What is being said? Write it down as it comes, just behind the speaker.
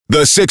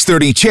The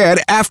 6:30 Chad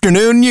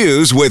Afternoon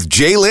News with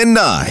Jaylen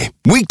Nye.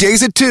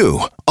 Weekdays at 2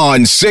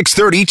 on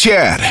 6:30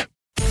 Chad.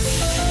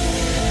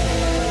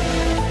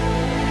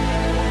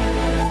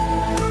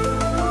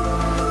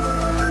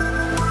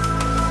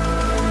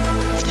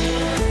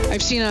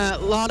 I've seen a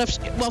lot of,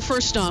 well,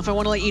 first off, I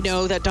want to let you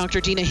know that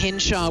Dr. Dina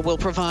Hinshaw will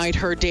provide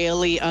her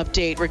daily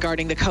update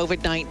regarding the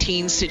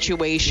COVID-19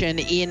 situation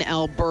in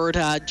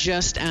Alberta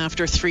just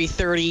after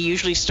 3:30.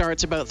 Usually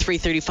starts about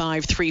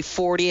 3:35,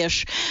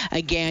 3:40-ish.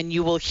 Again,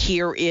 you will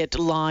hear it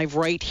live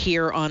right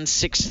here on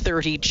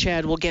 6:30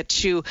 Chad. We'll get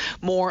to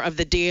more of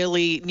the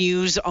daily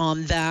news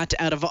on that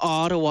out of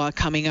Ottawa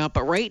coming up.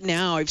 But right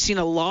now, I've seen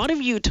a lot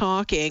of you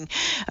talking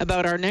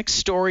about our next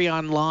story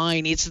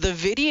online. It's the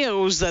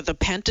videos that the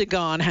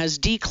Pentagon has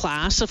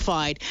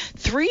declassified.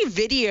 3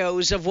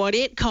 videos of what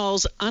it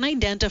calls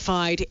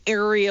unidentified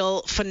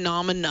aerial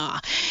phenomena.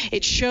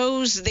 They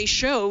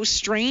show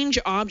strange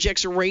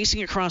objects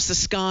racing across the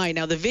sky.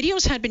 Now, the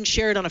videos had been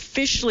shared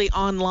unofficially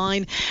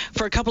online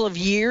for a couple of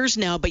years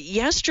now, but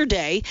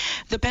yesterday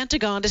the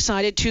Pentagon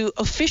decided to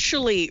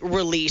officially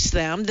release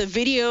them. The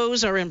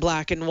videos are in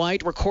black and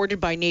white, recorded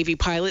by Navy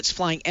pilots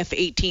flying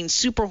F-18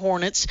 Super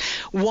Hornets,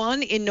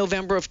 one in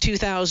November of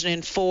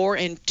 2004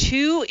 and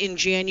 2 in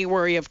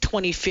January of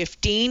 2015.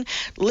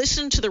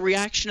 Listen to the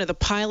reaction of the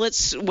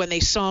pilots when they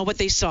saw what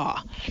they saw.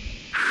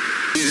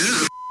 Dude, there's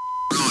a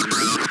road,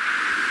 bro.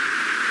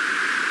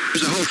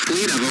 There's a whole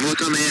fleet of them.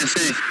 Look on the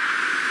ASA.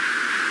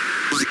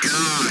 My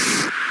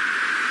gosh.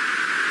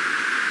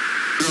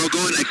 They're all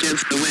going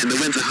against the wind. The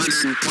wind's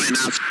 120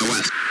 knots from the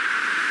west.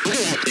 Look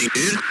at that thing,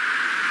 dude.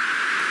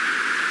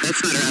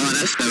 That's not our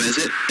LNS, though, is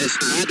it? It's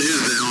not. That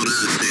is the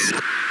LNS,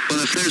 dude.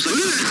 Well, if there's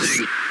another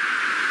thing,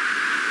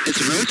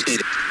 it's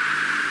rotating.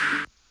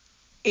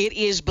 It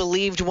is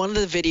believed one of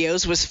the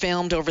videos was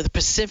filmed over the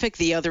Pacific,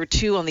 the other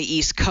 2 on the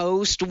East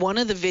Coast. One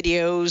of the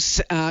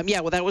videos,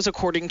 that was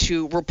according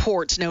to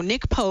reports. Now,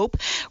 Nick Pope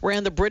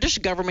ran the British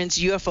government's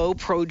UFO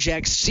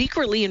project,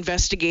 secretly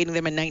investigating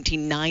them in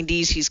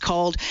 1990s. He's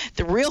called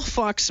the real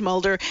Fox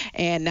Mulder,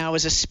 and now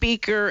is a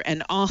speaker,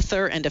 an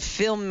author, and a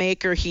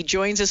filmmaker. He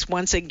joins us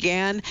once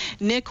again.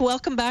 Nick,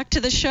 welcome back to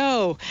the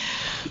show.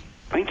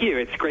 Thank you.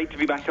 It's great to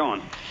be back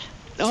on.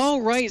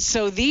 All right,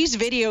 so these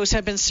videos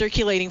have been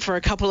circulating for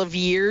a couple of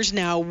years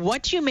now.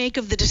 What do you make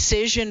of the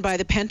decision by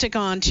the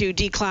Pentagon to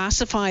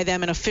declassify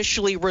them and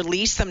officially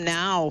release them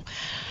now?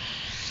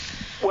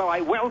 Well,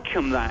 I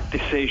welcome that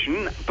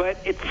decision,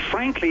 but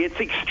frankly, it's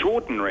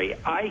extraordinary.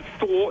 I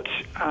thought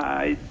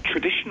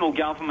traditional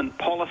government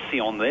policy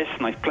on this,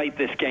 and I've played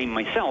this game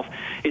myself,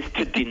 is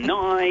to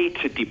deny,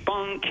 to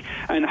debunk,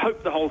 and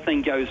hope the whole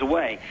thing goes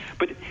away.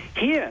 But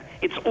here,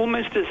 it's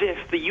almost as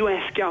if the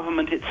U.S.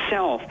 government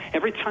itself,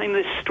 every time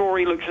this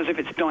story looks as if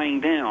it's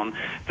dying down,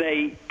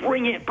 they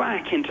bring it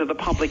back into the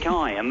public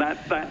eye, and that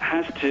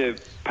has to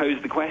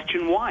pose the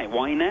question, why?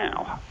 Why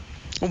now?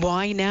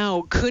 Why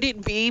now? Could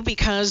it be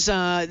because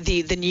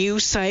the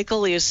news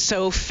cycle is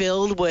so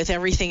filled with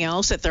everything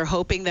else that they're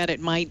hoping that it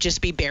might just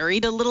be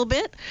buried a little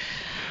bit?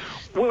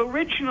 Well,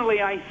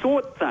 originally I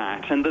thought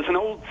that, and there's an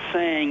old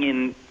saying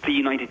in the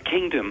United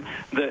Kingdom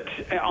that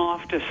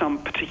after some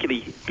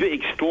particularly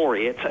big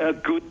story, it's a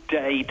good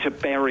day to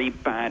bury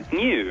bad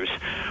news.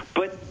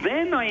 But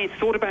then I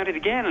thought about it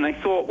again, and I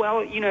thought,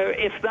 well,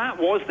 if that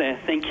was their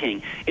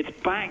thinking, it's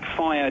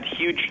backfired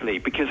hugely,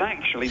 because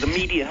actually the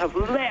media have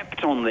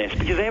leapt on this,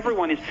 because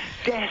everyone is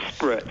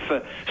desperate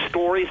for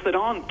stories that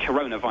aren't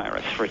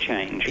coronavirus for a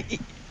change.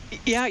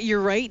 Yeah, you're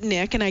right,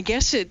 Nick, and I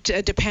guess it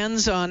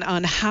depends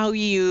on how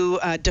you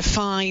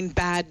define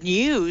bad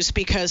news,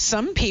 because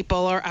some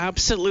people are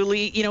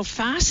absolutely,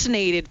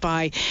 fascinated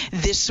by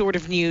this sort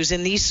of news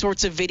and these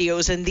sorts of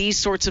videos and these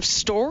sorts of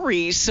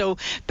stories. So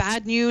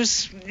bad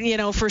news,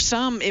 for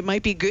some, it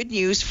might be good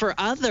news for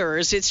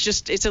others.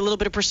 It's a little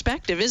bit of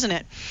perspective, isn't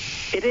it?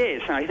 It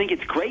is. I think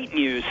it's great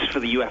news for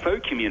the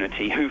UFO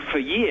community, who for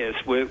years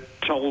were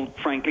told,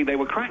 frankly, they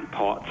were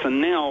crackpots,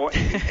 and now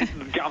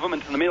the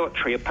government and the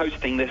military are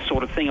posting this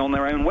sort of thing on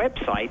their own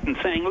website and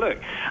saying, look,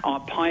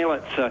 our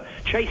pilots are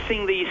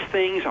chasing these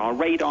things, our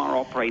radar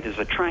operators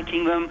are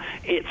tracking them,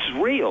 it's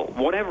real,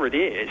 whatever it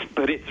is,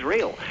 but it's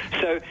real.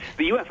 So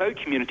the UFO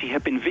community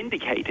have been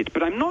vindicated,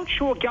 but I'm not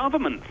sure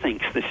government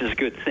thinks this is a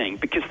good thing,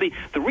 because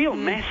the real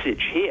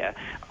message here,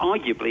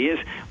 arguably, is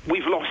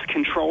we've lost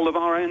control of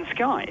our own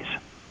skies.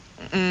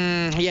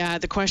 Yeah,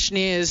 the question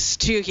is,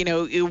 too,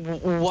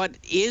 what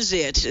is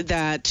it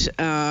that,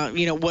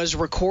 was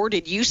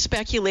recorded? You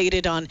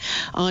speculated on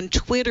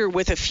Twitter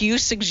with a few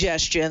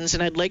suggestions,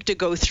 and I'd like to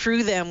go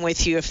through them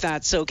with you if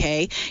that's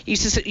okay. You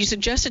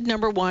suggested,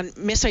 number one,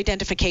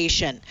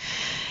 misidentification.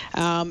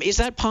 Is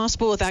that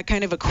possible with that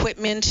kind of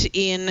equipment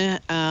in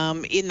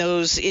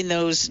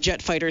those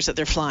jet fighters that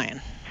they're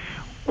flying?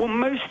 Well,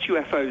 most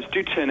UFOs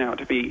do turn out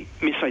to be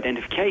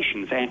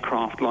misidentifications,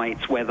 aircraft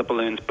lights, weather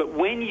balloons, but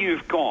when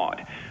you've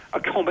got a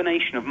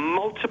combination of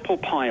multiple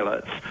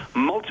pilots,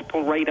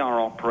 multiple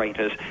radar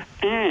operators,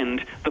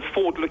 and the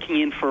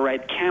forward-looking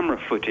infrared camera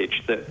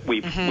footage that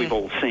we've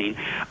all seen,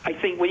 I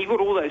think when you've got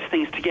all those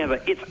things together,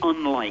 it's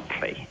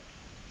unlikely.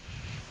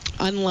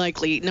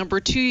 Unlikely. Number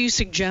 2, you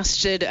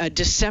suggested a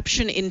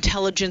deception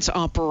intelligence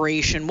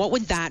operation. What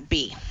would that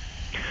be?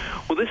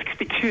 Well, this could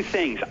be two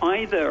things.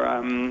 Either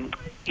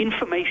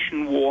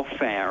information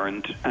warfare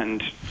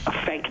and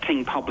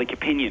affecting public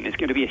opinion is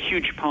going to be a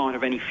huge part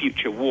of any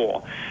future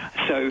war.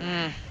 So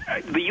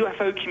the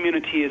UFO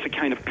community is a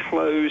kind of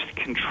closed,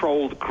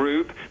 controlled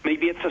group.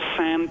 Maybe it's a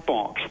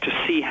sandbox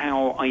to see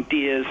how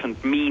ideas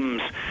and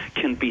memes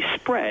can be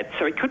spread.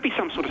 So it could be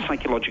some sort of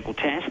psychological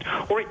test,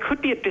 or it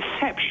could be a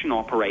deception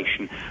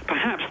operation,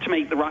 perhaps to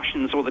make the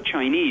Russians or the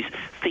Chinese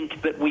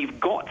think that we've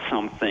got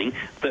something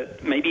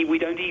that maybe we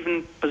don't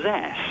even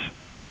possess.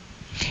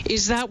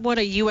 Is that what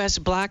a U.S.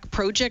 black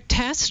project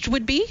test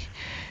would be?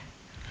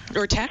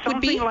 Or tech would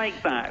be? Something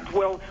like that.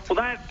 Well,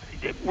 that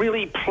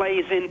really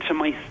plays into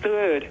my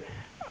third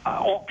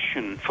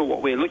option for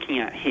what we're looking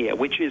at here,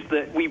 which is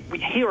that we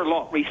hear a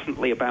lot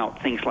recently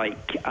about things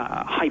like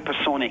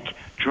hypersonic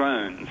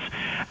drones.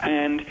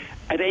 And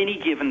at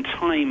any given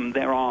time,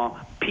 there are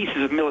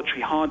pieces of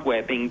military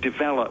hardware being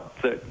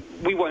developed that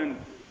we won't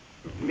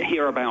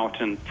hear about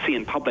and see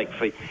in public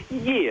for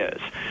years.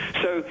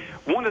 So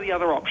one of the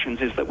other options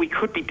is that we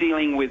could be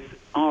dealing with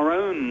our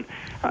own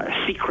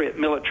secret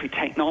military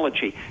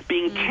technology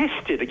being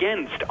tested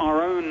against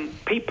our own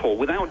people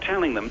without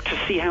telling them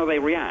to see how they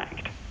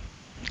react.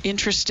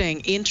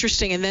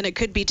 Interesting. And then it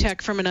could be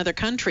tech from another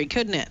country,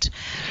 couldn't it?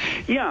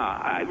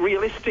 Yeah,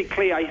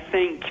 realistically, I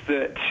think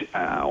that,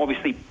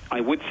 obviously, I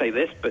would say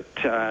this, but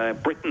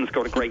Britain's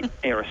got a great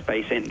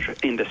aerospace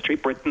industry,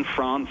 Britain,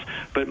 France,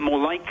 but more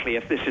likely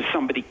if this is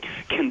somebody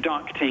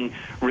conducting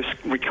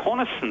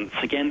reconnaissance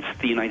against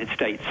the United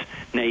States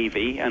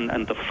Navy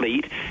and the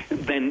fleet,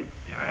 then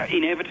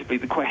inevitably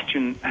the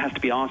question has to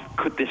be asked,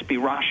 could this be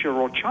Russia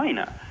or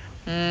China?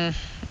 And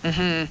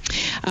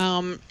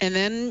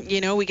then,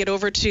 we get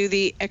over to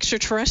the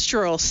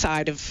extraterrestrial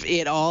side of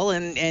it all,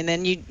 and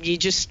then you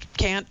just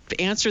can't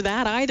answer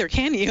that either,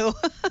 can you?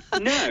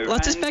 No.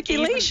 Lots of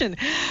speculation.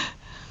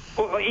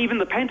 Even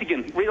the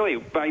Pentagon, really,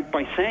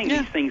 by saying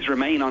these things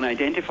remain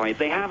unidentified,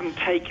 they haven't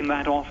taken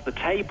that off the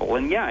table.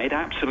 And, it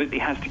absolutely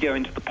has to go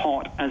into the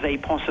pot as a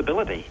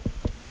possibility.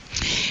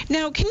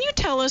 Now, can you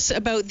tell us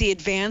about the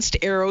Advanced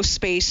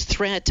Aerospace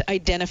Threat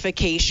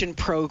Identification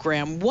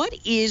Program? What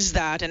is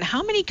that, and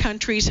how many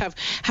countries have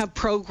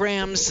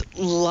programs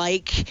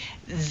like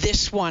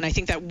this one? I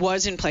think that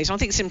was in place. I don't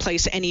think it's in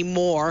place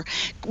anymore.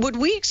 Would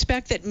we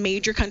expect that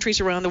major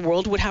countries around the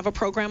world would have a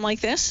program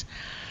like this?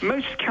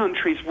 Most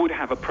countries would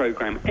have a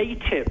program.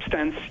 ATIP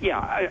stands,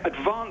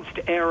 Advanced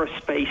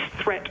Aerospace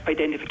Threat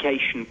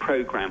Identification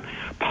Program.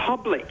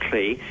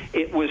 Publicly,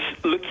 it was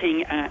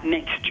looking at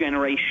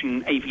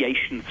next-generation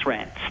aviation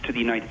threats to the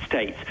United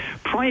States.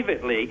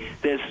 Privately,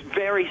 there's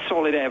very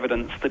solid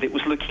evidence that it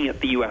was looking at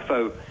the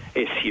UFO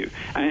issue.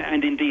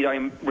 And indeed,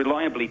 I'm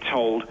reliably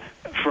told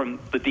from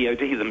the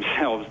DoD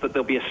themselves that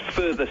there'll be a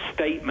further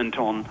statement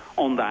on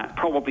that,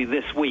 probably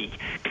this week,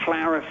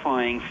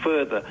 clarifying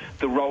further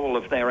the role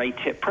of their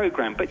ATIP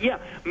program. But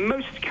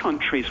most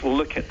countries will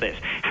look at this.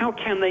 How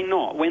can they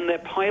not? When their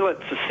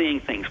pilots are seeing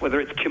things, whether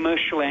it's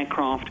commercial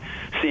aircraft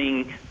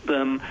seeing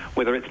them,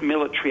 whether it's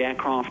military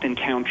aircraft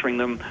encountering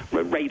them,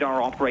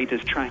 radar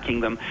operators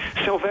tracking them,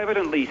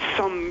 self-evidently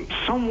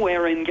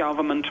somewhere in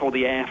government or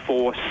the Air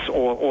Force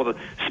or the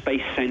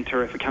Space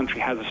Center, if a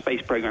country has a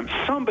space program,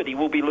 somebody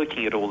will be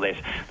looking at all this.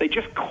 They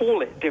just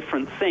call it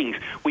different things.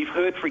 We've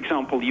heard, for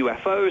example,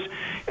 UFOs.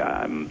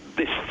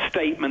 This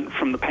statement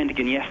from the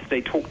Pentagon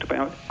yesterday talked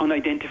about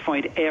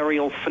unidentified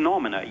aerial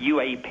phenomena,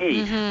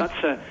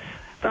 UAP.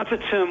 That's a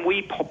term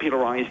we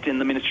popularized in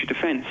the Ministry of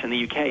Defense in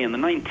the UK in the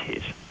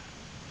 90s.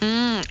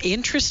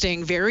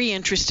 Interesting, very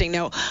interesting.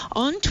 Now,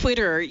 on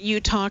Twitter, you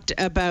talked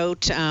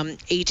about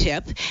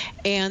ATIP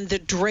and the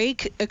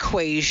Drake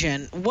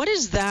equation. What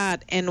is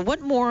that, and what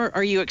more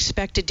are you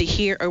expected to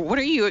hear, or what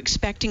are you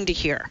expecting to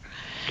hear?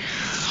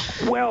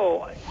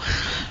 Well,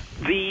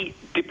 the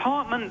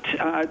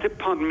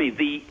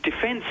the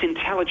Defense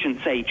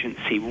Intelligence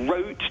Agency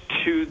wrote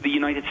to the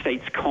United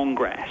States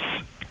Congress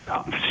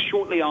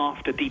shortly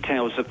after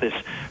details of this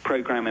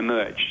program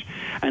emerged.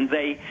 And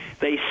they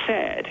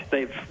said,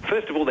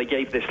 first of all, they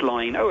gave this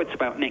line, it's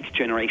about next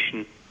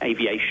generation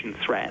aviation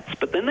threats.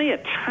 But then they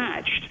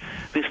attached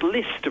this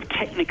list of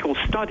technical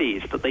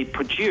studies that they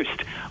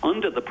produced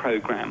under the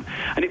program.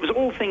 And it was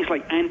all things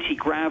like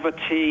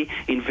anti-gravity,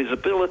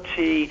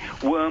 invisibility,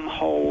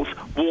 wormholes,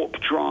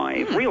 warp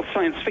drive, real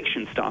science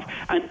fiction stuff.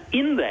 And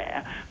in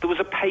there was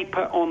a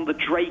paper on the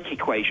Drake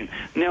equation.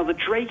 Now, the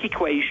Drake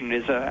equation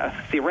is a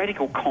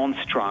theoretical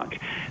construct.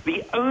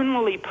 The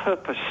only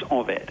purpose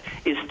of it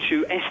is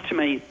to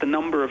estimate the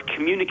number of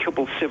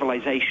communicable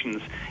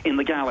civilizations in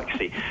the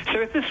galaxy.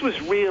 So if this was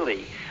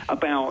really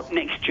about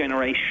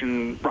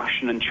next-generation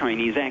Russian and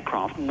Chinese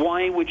aircraft,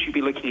 why would you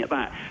be looking at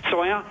that?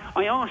 So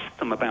I asked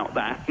them about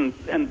that,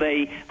 and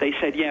they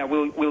said,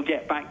 we'll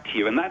get back to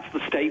you. And that's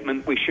the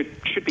statement we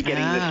should be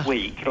getting this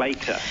week,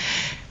 later.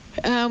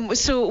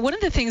 So one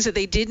of the things that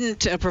they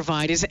didn't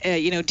provide is,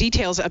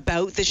 details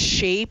about the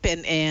shape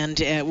and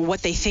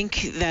what they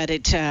think that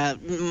it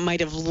might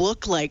have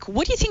looked like.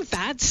 What do you think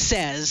that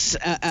says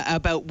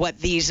about what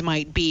these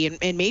might be,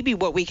 and maybe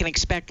what we can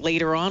expect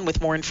later on with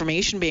more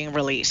information being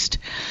released?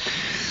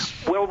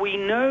 Well, we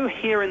know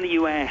here in the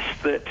U.S.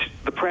 that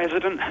the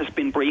president has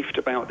been briefed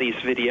about these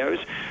videos.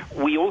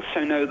 We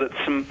also know that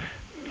some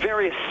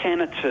various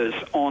senators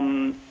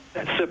on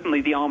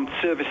certainly the Armed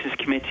Services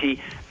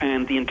Committee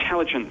and the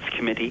Intelligence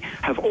Committee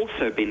have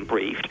also been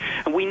briefed.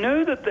 And we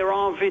know that there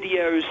are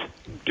videos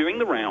doing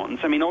the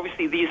rounds. I mean,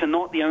 obviously, these are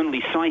not the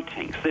only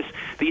sightings.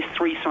 These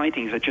 3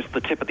 sightings are just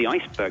the tip of the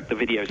iceberg, the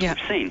videos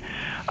we've seen.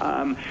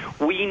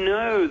 We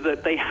know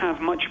that they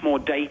have much more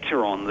data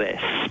on this,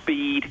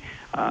 speed,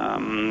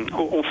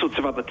 all sorts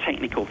of other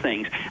technical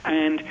things.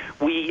 And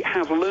we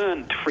have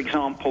learned, for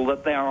example,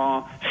 that there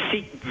are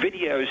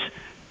videos,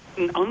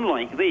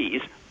 unlike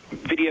these,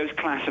 videos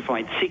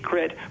classified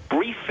secret,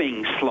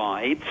 briefing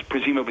slides,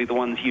 presumably the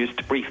ones used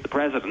to brief the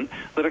president,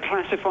 that are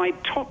classified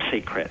top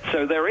secret.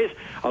 So there is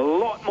a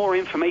lot more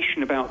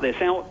information about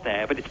this out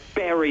there, but it's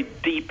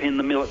buried deep in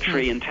the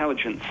military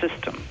intelligence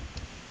system.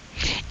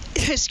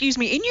 Excuse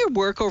me, in your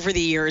work over the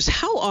years,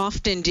 how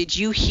often did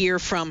you hear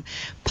from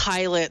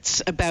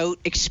pilots about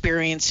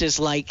experiences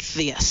like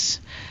this?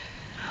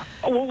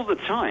 All the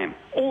time,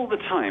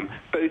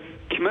 both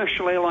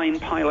commercial airline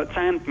pilots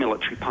and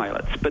military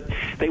pilots. But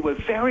they were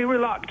very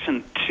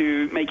reluctant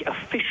to make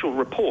official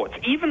reports,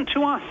 even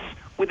to us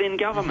within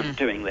government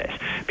doing this,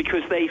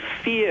 because they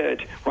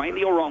feared,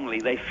 rightly or wrongly,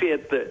 they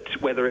feared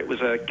that whether it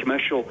was a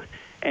commercial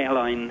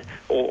airline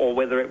or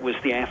whether it was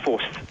the Air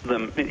Force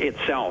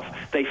itself,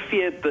 they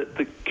feared that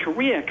the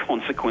career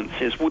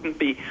consequences wouldn't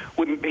be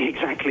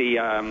exactly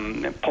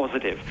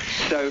positive.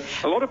 So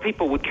a lot of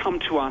people would come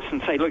to us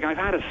and say, look, I've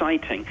had a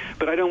sighting,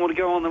 but I don't want to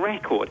go on the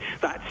record.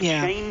 That's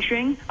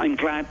changing, I'm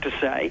glad to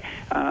say,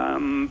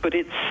 but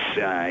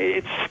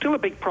it's still a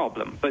big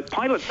problem. But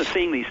pilots are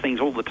seeing these things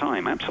all the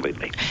time,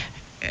 absolutely.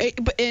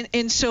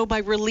 And so by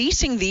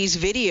releasing these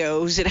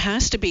videos, it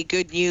has to be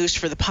good news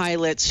for the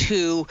pilots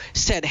who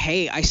said,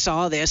 hey, I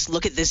saw this,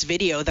 look at this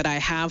video that I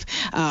have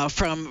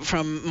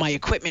from my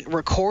equipment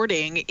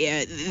recording,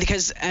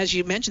 because as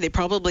you mentioned, they've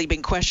probably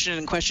been questioned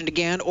and questioned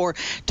again, or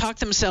talked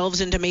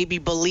themselves into maybe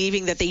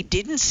believing that they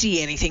didn't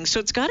see anything. So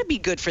it's got to be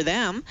good for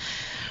them.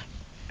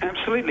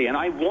 Absolutely, and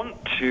I want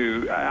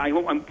to,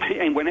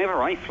 and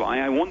whenever I fly,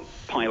 I want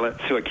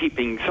pilots who are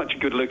keeping such a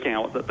good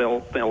lookout that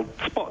they'll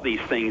spot these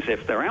things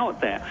if they're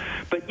out there.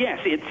 But yes,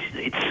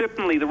 it's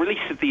certainly the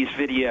release of these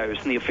videos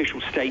and the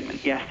official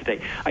statement yesterday,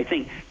 I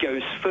think,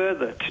 goes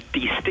further to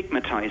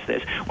destigmatize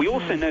this. We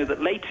also know that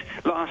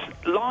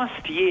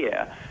last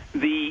year,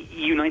 the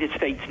United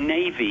States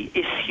Navy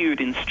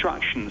issued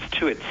instructions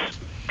to its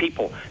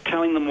people,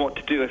 telling them what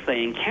to do if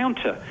they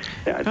encounter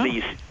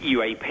these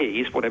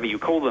UAPs, whatever you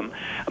call them,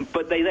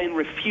 but they then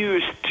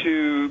refused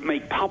to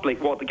make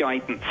public what the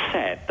guidance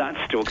said.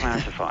 That's still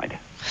classified.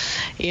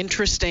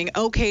 Interesting.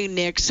 Okay,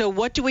 Nick, so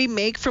what do we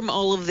make from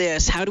all of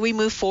this? How do we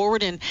move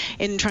forward in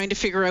trying to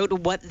figure out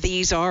what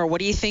these are? What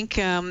do you think,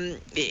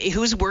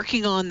 who's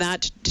working on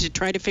that to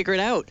try to figure it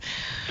out?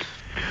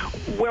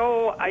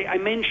 Well, I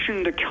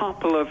mentioned a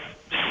couple of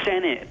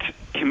Senate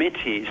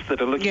committees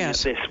that are looking at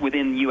this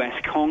within U.S.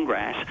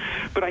 Congress,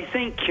 but I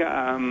think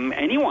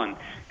anyone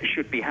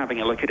should be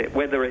having a look at it,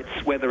 whether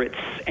it's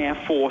Air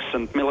Force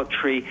and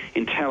military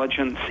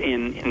intelligence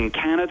in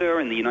Canada,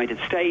 in the United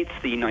States,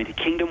 the United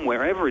Kingdom,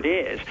 wherever it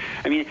is.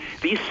 I mean,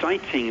 these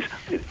sightings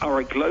are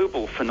a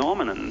global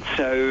phenomenon,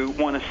 so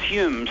one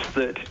assumes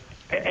that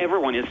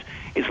everyone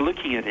is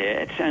looking at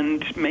it,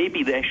 and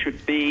maybe there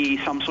should be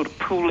some sort of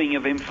pooling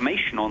of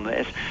information on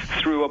this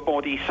through a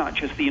body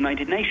such as the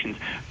United Nations.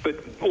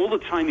 But all the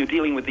time you're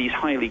dealing with these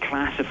highly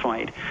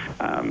classified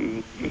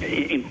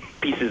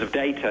pieces of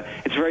data,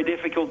 it's very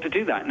difficult to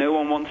do that. No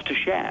one wants to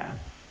share.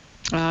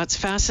 It's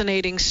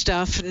fascinating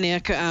stuff,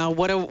 Nick.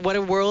 What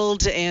a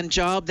world and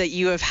job that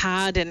you have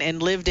had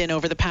and lived in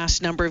over the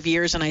past number of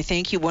years, and I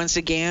thank you once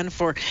again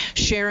for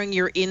sharing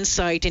your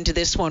insight into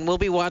this one. We'll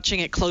be watching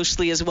it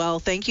closely as well.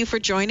 Thank you for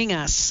joining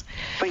us.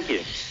 Thank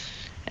you.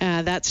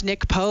 That's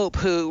Nick Pope,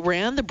 who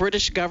ran the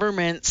British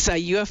government's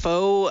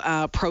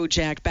UFO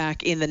project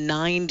back in the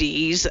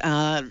 90s.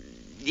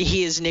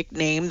 He is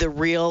nicknamed the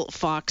real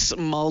Fox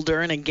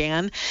Mulder, and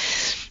again,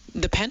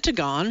 the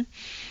Pentagon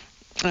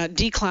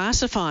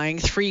declassifying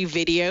 3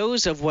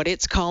 videos of what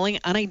it's calling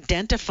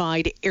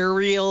unidentified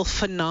aerial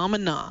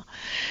phenomena.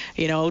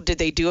 You know, did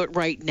they do it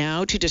right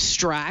now to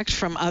distract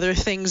from other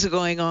things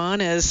going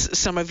on, as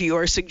some of you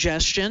are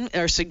suggesting,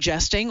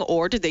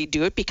 or did they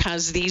do it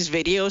because these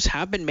videos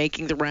have been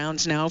making the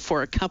rounds now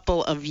for a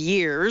couple of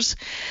years?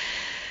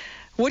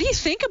 What do you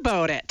think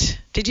about it?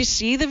 Did you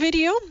see the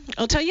video?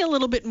 I'll tell you a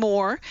little bit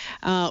more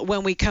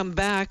when we come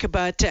back,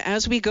 but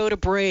as we go to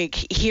break,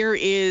 here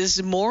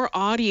is more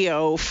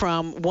audio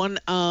from one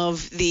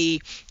of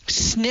the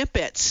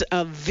snippets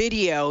of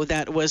video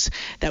that was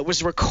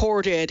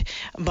recorded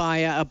by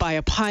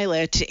a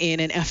pilot in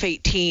an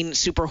F-18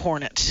 Super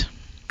Hornet.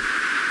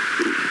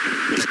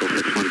 Echo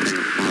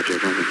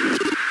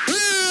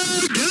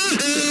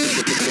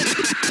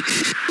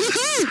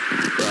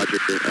Roger.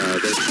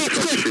 That's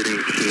troubleshooting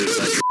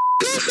machine.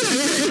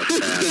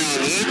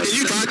 Did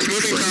you talk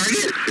moving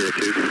target?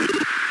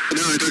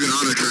 No, I took an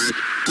auto track.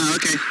 Oh,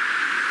 okay.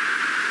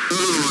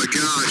 Oh my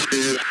gosh,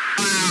 dude.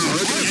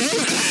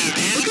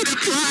 Wow.